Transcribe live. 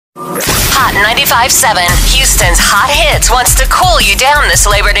Hot 95.7, Houston's Hot Hits wants to cool you down this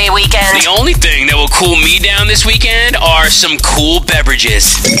Labor Day weekend. The only thing that will cool me down this weekend are some cool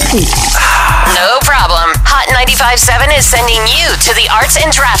beverages. No problem. Hot 95.7 is sending you to the Arts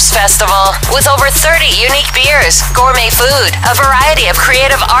and Drafts Festival with over 30 unique beers, gourmet food, a variety of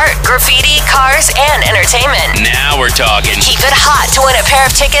creative art, graffiti, cars, and entertainment. Now we're talking. Keep it hot to win a pair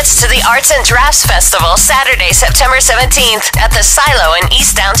of tickets to the Arts and Drafts Festival Saturday, September 17th at the Silo in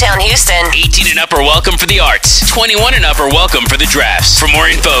East Downtown Houston. 18 and up are welcome for the arts. 21 and up are welcome for the drafts. For more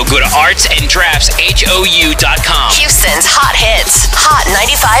info, go to artsanddraftshou.com. Houston's Hot Hits. Hot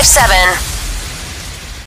 95.7.